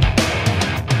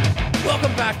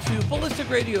 Welcome back to Ballistic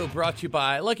Radio, brought to you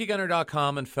by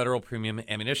LuckyGunner.com and Federal Premium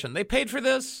Ammunition. They paid for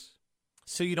this,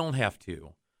 so you don't have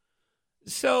to.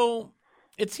 So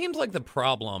it seems like the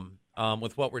problem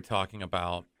with what we're talking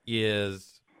about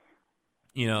is,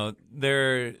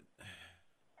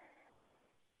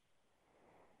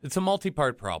 it's a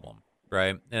multi-part problem,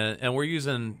 right? And we're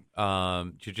using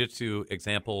jiu-jitsu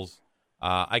examples.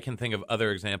 I can think of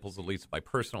other examples, at least in my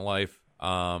personal life,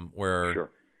 where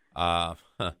sure.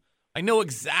 I know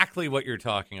exactly what you're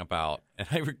talking about, and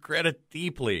I regret it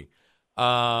deeply.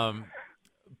 But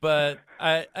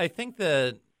I think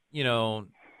that,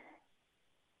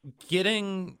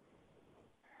 getting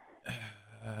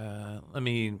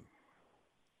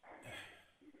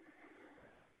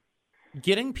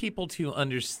getting people to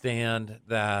understand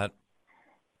that,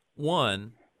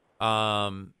 one,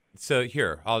 so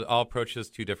here, I'll approach this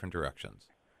two different directions.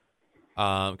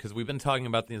 Because we've been talking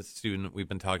about the student, we've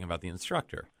been talking about the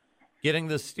instructor. Getting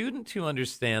the student to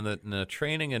understand that in a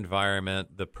training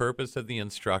environment, the purpose of the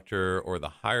instructor or the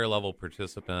higher level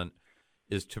participant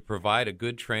is to provide a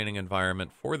good training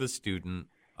environment for the student,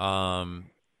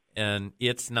 and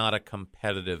it's not a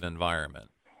competitive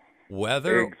environment.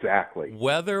 Whether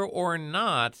or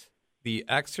not the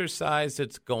exercise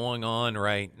that's going on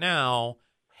right now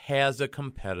has a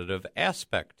competitive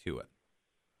aspect to it.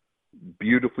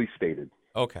 Beautifully stated.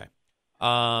 Okay.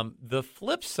 The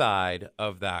flip side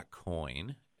of that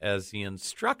coin, as the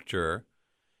instructor,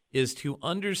 is to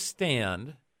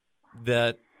understand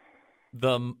that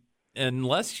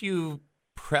unless you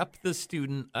prep the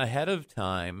student ahead of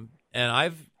time, and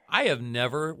I have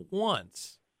never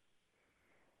once.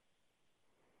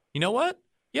 You know what?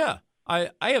 Yeah, I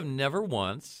have never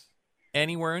once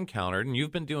anywhere encountered, and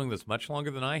you've been doing this much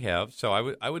longer than I have, so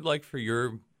I would like for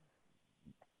your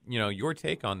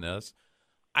take on this.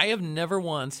 I have never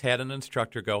once had an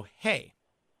instructor go, hey,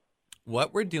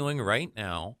 what we're doing right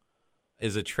now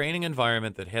is a training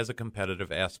environment that has a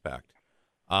competitive aspect.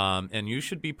 And you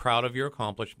should be proud of your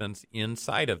accomplishments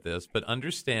inside of this, but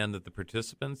understand that the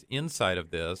participants inside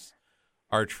of this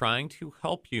are trying to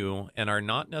help you and are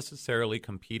not necessarily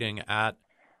competing at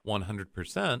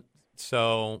 100%.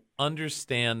 So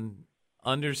understand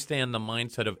the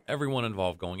mindset of everyone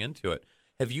involved going into it.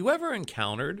 Have you ever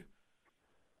encountered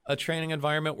a training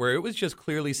environment where it was just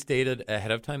clearly stated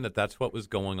ahead of time that that's what was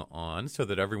going on so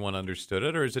that everyone understood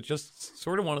it? Or is it just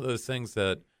sort of one of those things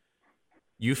that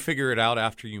you figure it out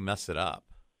after you mess it up?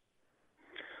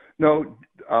 No,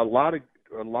 a lot of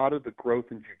the growth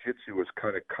in jiu-jitsu has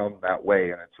kind of come that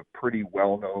way, and it's a pretty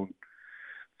well-known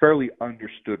fairly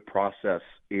understood process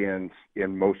in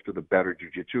most of the better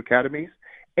jiu-jitsu academies.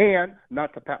 And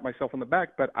not to pat myself on the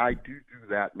back, but I do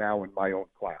that now in my own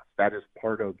class. That is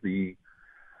part of the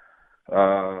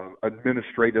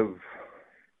administrative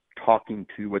talking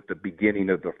to at the beginning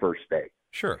of the first day.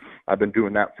 Sure. I've been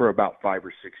doing that for about 5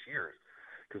 or 6 years.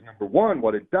 Because number one,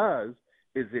 what it does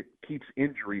is it keeps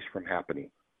injuries from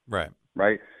happening. Right.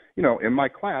 Right? You know, in my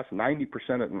class,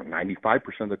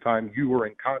 95% of the time, you are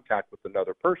in contact with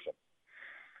another person.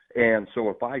 And so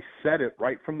if I set it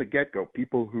right from the get-go,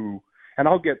 and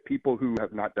I'll get people who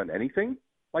have not done anything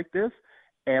like this,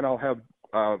 and I'll have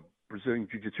Brazilian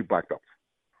Jiu-Jitsu black belts.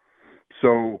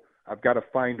 So I've got to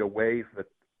find a way that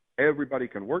everybody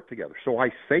can work together. So I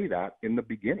say that in the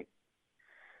beginning,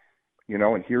 you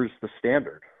know, and here's the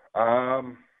standard.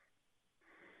 Well,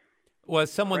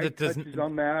 as someone Craig that doesn't touches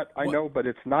on that, I know, but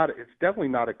it's definitely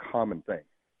not a common thing.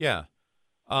 Yeah.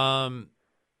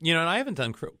 You know, and I haven't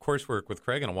done coursework with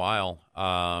Craig in a while,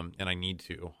 and I need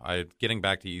to. Getting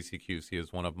back to ECQC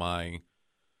is one of my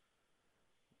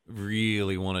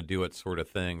really want to do it sort of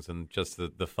things, and just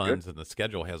the funds and the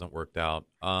schedule hasn't worked out.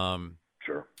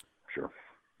 Sure.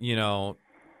 You know,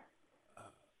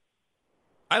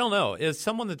 I don't know. As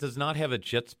someone that does not have a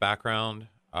JITS background,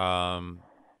 like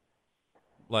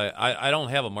I don't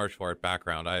have a martial art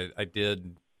background. I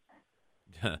did,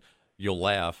 you'll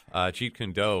laugh, Jeet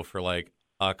Kune Do for like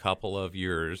a couple of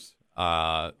years.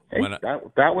 That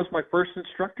was my first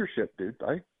instructorship, dude.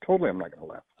 I'm not going to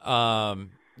laugh.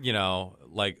 You know,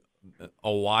 like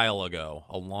a while ago,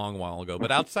 a long while ago.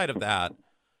 But outside of that,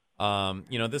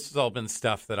 you know, this has all been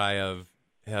stuff that I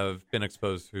have been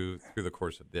exposed to through the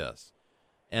course of this.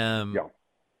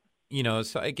 You know,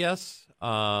 so I guess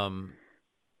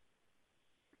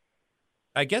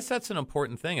that's an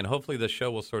important thing, and hopefully the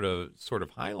show will sort of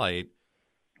highlight,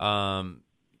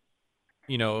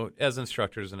 you know, as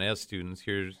instructors and as students,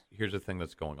 here's the thing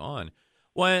that's going on.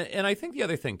 Well, and I think the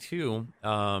other thing too,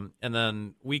 and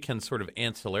then we can sort of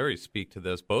ancillary speak to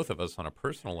this, both of us on a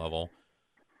personal level.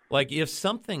 Like if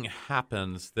something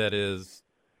happens that is,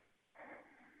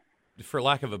 for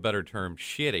lack of a better term,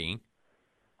 shitty,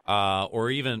 or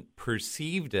even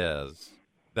perceived as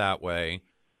that way,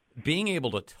 being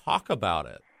able to talk about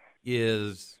it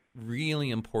is really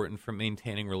important for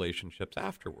maintaining relationships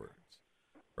afterwards,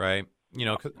 right? You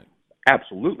know,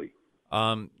 absolutely.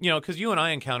 You know, because you and I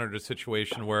encountered a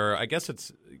situation where I guess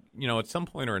it's, you know, at some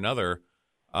point or another,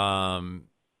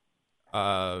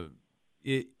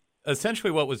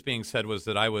 essentially what was being said was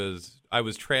that I was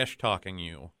trash talking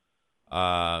you,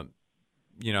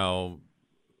 you know,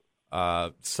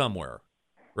 somewhere,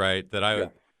 right? That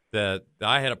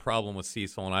I had a problem with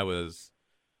Cecil, and I was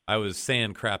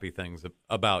saying crappy things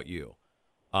about you.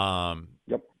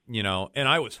 You know, and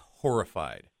I was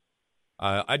horrified.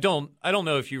 I don't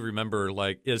know if you remember,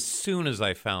 like, as soon as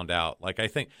I found out, like, I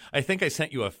think I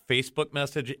sent you a Facebook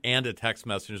message and a text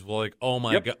message, like, oh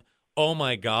my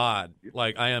God,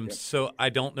 like, I am I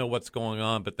don't know what's going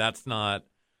on, but that's not,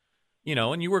 you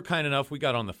know, and you were kind enough, we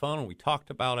got on the phone and we talked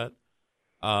about it.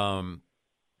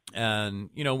 And,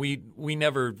 you know, we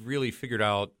never really figured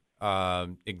out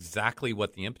exactly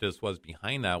what the impetus was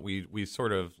behind that. We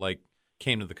sort of, like,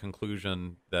 came to the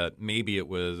conclusion that maybe it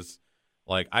was,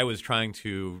 like, I was trying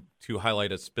to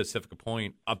highlight a specific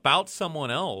point about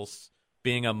someone else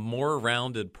being a more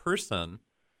rounded person,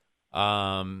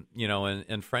 you know,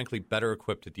 and frankly better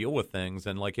equipped to deal with things,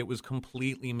 and, like, it was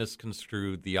completely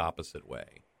misconstrued the opposite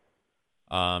way.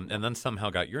 And then somehow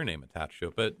got your name attached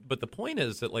to it. But the point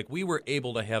is that, like, we were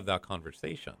able to have that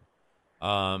conversation.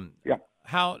 How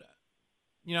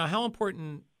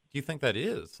important do you think that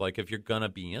is? Like, if you're gonna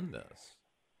be in this?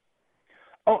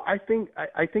 Oh, I think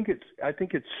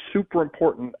it's super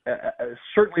important,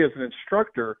 certainly as an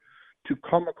instructor, to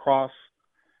come across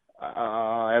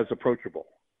as approachable,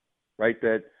 right?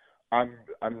 That I'm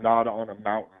not on a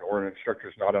mountain, or an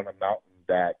instructor's not on a mountain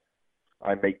that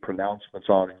I make pronouncements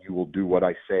on, and you will do what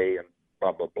I say, and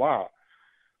blah, blah, blah.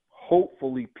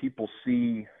 Hopefully people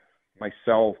see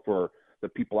myself, or the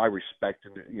people I respect,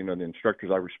 and, you know, the instructors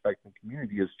I respect in the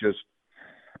community, is just,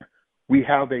 we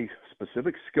have a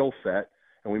specific skill set,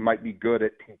 and we might be good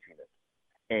at teaching it.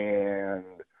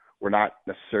 And we're not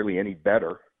necessarily any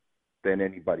better than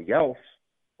anybody else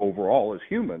overall as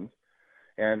humans.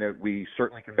 And we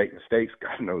certainly can make mistakes.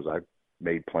 God knows I've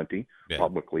made plenty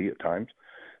publicly at times.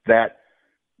 That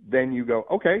then you go,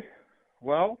 okay,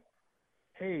 well,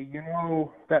 hey, you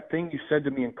know, that thing you said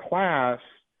to me in class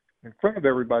in front of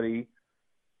everybody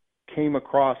came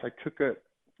across, I took it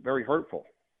very hurtful.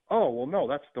 Oh, well, no,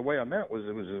 that's the way I meant. It was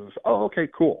oh, okay,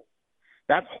 cool.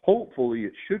 That's hopefully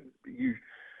it should.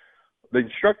 the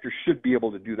instructor should be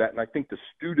able to do that, and I think the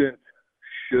student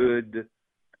should.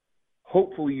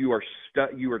 Hopefully, you are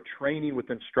training with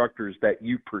instructors that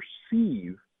you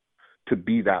perceive to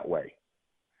be that way.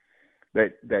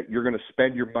 That you're going to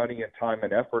spend your money and time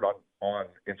and effort on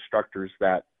instructors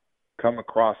that come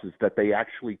across as that they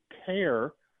actually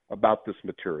care about this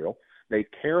material. They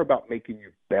care about making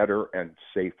you better and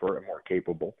safer and more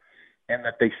capable, and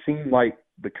that they seem like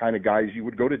the kind of guys you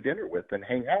would go to dinner with and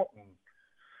hang out and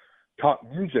talk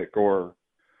music or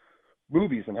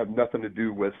movies and have nothing to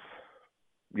do with,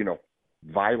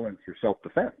 violence or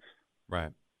self-defense.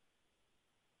 Right.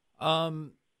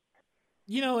 And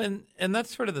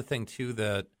that's sort of the thing too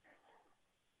that,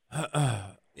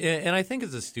 and I think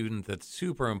as a student, that's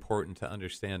super important to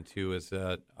understand too, is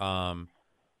that,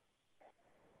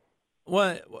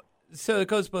 so it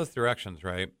goes both directions,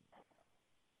 right?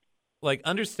 Like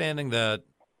understanding that,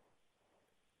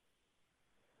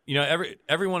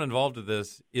 everyone involved in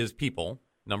this is people,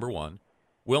 number one,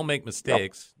 will make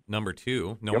mistakes, number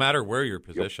two, no matter where your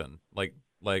position,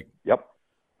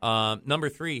 number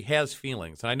three, has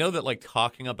feelings. And I know that like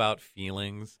talking about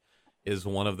feelings is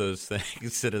one of those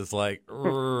things that is like,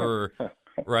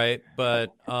 right?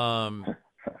 But,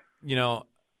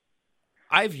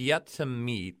 I've yet to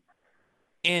meet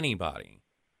anybody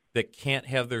that can't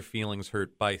have their feelings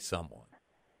hurt by someone.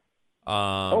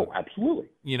 Absolutely.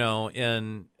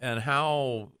 And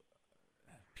how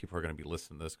people are going to be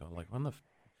listening to this going like,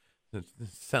 this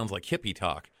sounds like hippie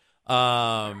talk.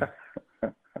 But,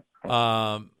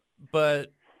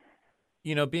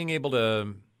 being able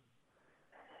to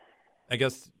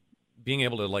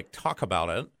like talk about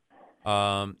it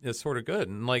is sort of good.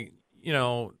 And like,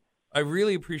 I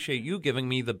really appreciate you giving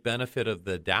me the benefit of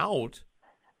the doubt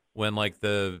when like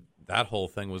that whole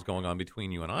thing was going on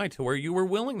between you and I, to where you were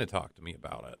willing to talk to me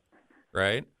about it.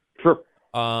 Right. Sure.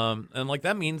 And like,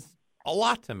 that means a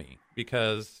lot to me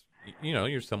because,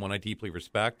 you're someone I deeply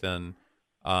respect, and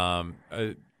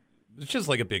it's just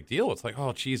like a big deal. It's like,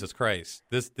 oh, Jesus Christ,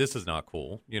 this is not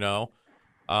cool,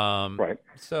 Right.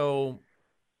 So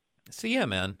yeah,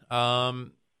 man.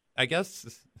 I guess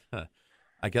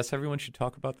everyone should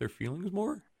talk about their feelings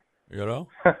more,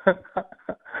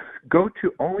 Go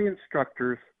to only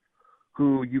instructors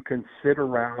who you can sit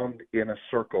around in a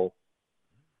circle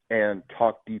and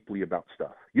talk deeply about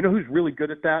stuff. You know who's really good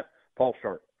at that? Paul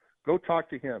Sharp. Go talk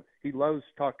to him. He loves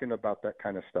talking about that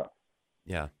kind of stuff.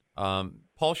 Yeah.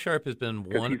 Paul Sharp has been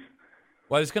one.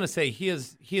 Well, I was going to say he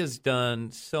has done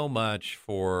so much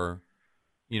for,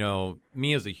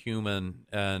 me as a human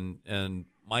and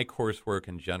my coursework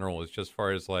in general, is just as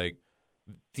far as like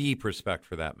deep respect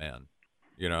for that man,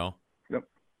 Yep.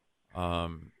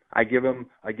 I give him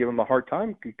a hard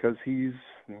time because he's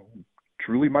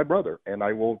truly my brother, and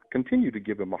I will continue to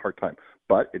give him a hard time.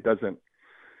 But it doesn't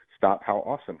stop how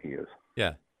awesome he is.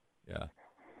 Yeah.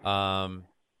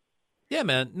 Yeah,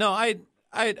 man. No, I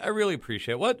really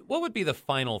appreciate it. What would be the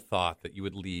final thought that you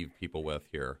would leave people with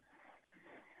here?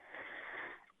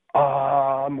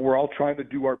 We're all trying to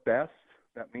do our best.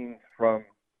 That means from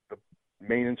the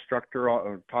main instructor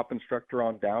or top instructor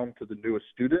on down to the newest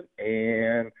student,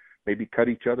 and maybe cut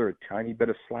each other a tiny bit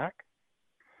of slack.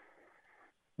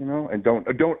 And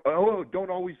don't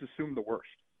always assume the worst.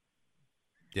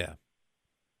 Yeah.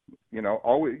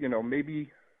 Always,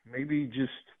 maybe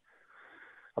just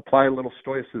apply a little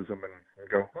stoicism and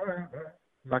go, all right,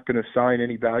 I'm not going to assign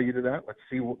any value to that. Let's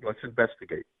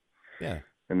investigate. Yeah.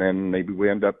 And then maybe we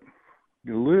end up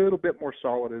a little bit more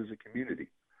solid as a community.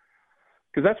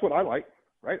 Because that's what I like,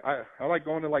 right? I like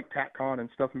going to like TACCON and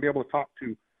stuff and be able to talk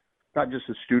to not just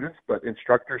the students, but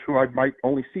instructors who I might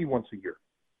only see once a year.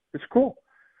 It's cool.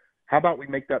 How about we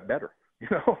make that better?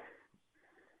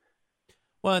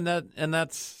 Well, and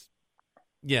that's,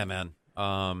 yeah, man.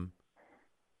 And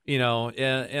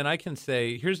I can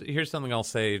say, here's something I'll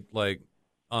say, like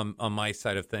on my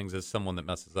side of things as someone that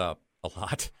messes up a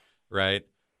lot, right?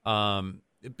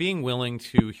 Being willing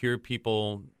to hear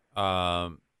people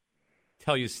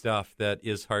tell you stuff that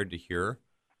is hard to hear,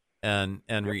 and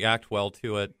react well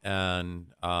to it, and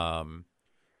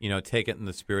take it in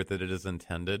the spirit that it is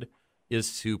intended, is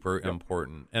super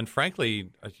important. And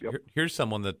frankly, here's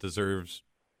someone that deserves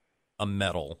a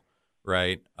medal,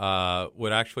 right?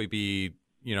 Would actually be,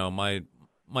 my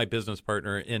business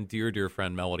partner and dear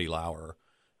friend Melody Lauer,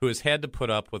 who has had to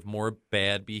put up with more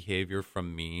bad behavior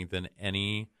from me than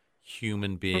any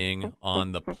human being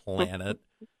on the planet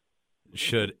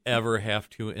should ever have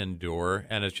to endure.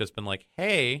 And it's just been like,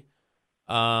 hey,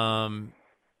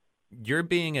 you're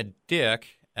being a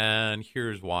dick, and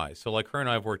here's why. So like, her and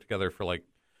I have worked together for like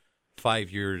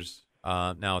 5 years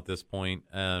now at this point,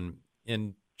 and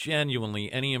in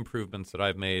genuinely, any improvements that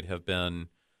I've made have been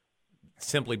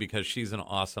simply because she's an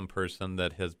awesome person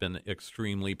that has been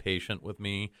extremely patient with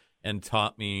me and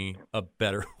taught me a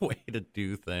better way to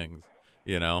do things,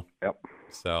 you know? Yep.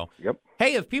 So, Yep.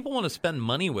 hey, if people want to spend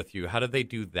money with you, how do they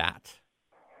do that?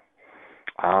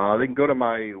 They can go to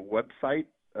my website,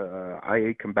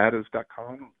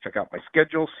 iacombatives.com, check out my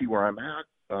schedule, see where I'm at.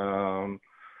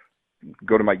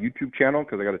 Go to my YouTube channel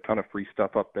because I got a ton of free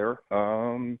stuff up there.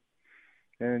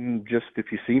 And just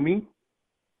if you see me,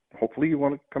 hopefully you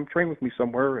want to come train with me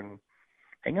somewhere and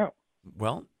hang out.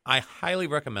 Well, I highly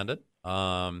recommend it.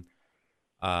 For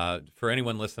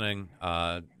anyone listening,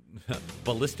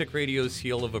 Ballistic Radio's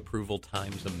seal of approval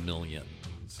times 1,000,000.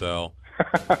 So,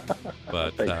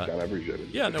 but thanks, John. I appreciate it.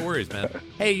 Yeah, no worries, man.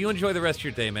 Hey, you enjoy the rest of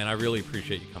your day, man. I really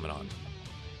appreciate you coming on.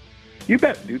 You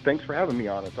bet, dude. Thanks for having me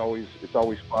on. It's always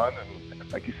fun,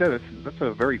 and like you said, that's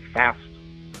a very fast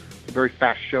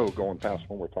show going past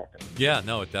when we're talking. Yeah,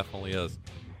 no, it definitely is.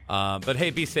 But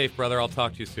hey, be safe, brother. I'll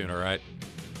talk to you soon. All right.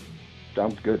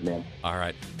 Sounds good, man. All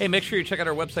right. Hey, make sure you check out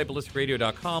our website,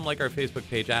 ballisticradio.com, like our Facebook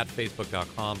page at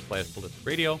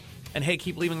facebook.com/ballisticradio. And hey,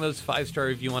 keep leaving those 5-star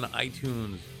review on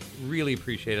iTunes. Really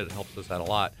appreciate it. It helps us out a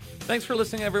lot. Thanks for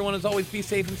listening, everyone. As always, be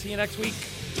safe and see you next week.